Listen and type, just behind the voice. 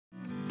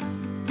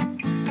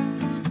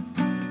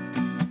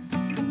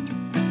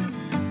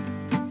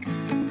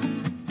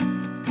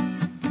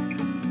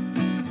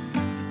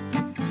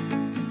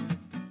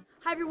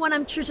everyone,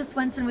 I'm Trisha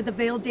Swenson with the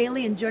Vail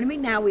Daily, and joining me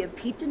now we have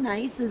Pete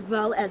Denice as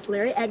well as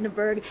Larry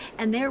Agneberg,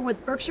 and they're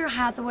with Berkshire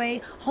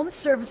Hathaway Home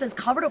Services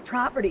Colorado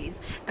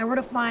Properties, and we're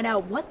going to find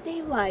out what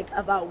they like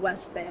about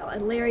West Vail.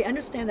 And Larry, I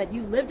understand that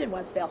you lived in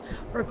West Vail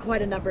for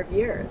quite a number of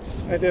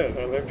years. I did.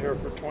 I lived here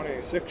for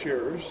 26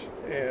 years,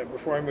 and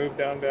before I moved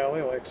down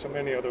Valley, like so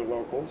many other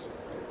locals.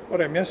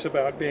 What I miss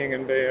about being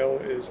in Vail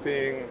is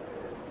being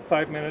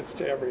 5 minutes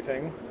to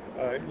everything.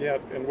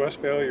 Yet in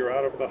West Vail, you're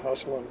out of the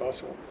hustle and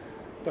bustle.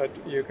 But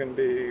you can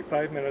be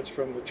 5 minutes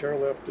from the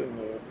chairlift in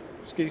the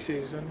ski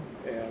season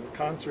and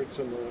concerts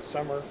in the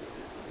summer,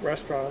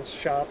 restaurants,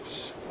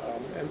 shops,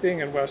 and being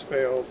in West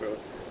Vail, the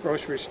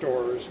grocery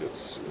stores,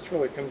 it's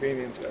really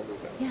convenient to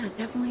everything. Yeah, it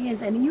definitely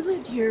is. And you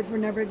lived here for a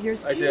number of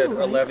years too, I did,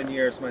 right? 11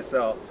 years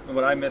myself. And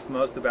what I miss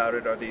most about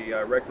it are the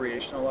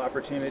recreational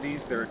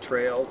opportunities. There are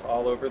trails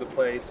all over the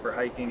place for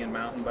hiking and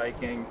mountain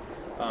biking,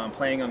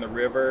 playing on the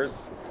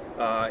rivers,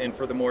 and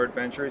for the more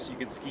adventurous, you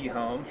could ski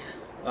home.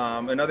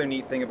 Another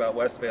neat thing about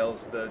West Vail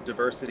is the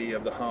diversity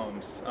of the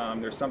homes.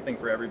 There's something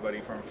for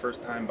everybody, from a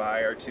first-time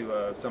buyer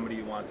to somebody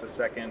who wants a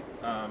second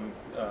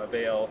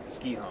Vail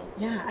ski home.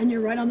 Yeah, and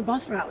you're right on the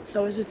bus route,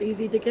 so it's just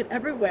easy to get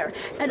everywhere.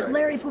 And right.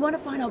 Larry, if we want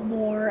to find out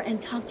more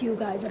and talk to you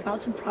guys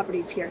about some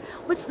properties here,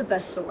 what's the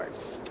best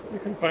source? You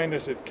can find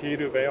us at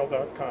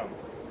keytovail.com.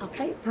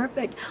 Okay,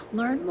 perfect.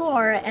 Learn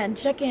more and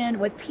check in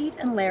with Pete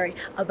and Larry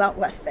about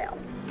West Vail.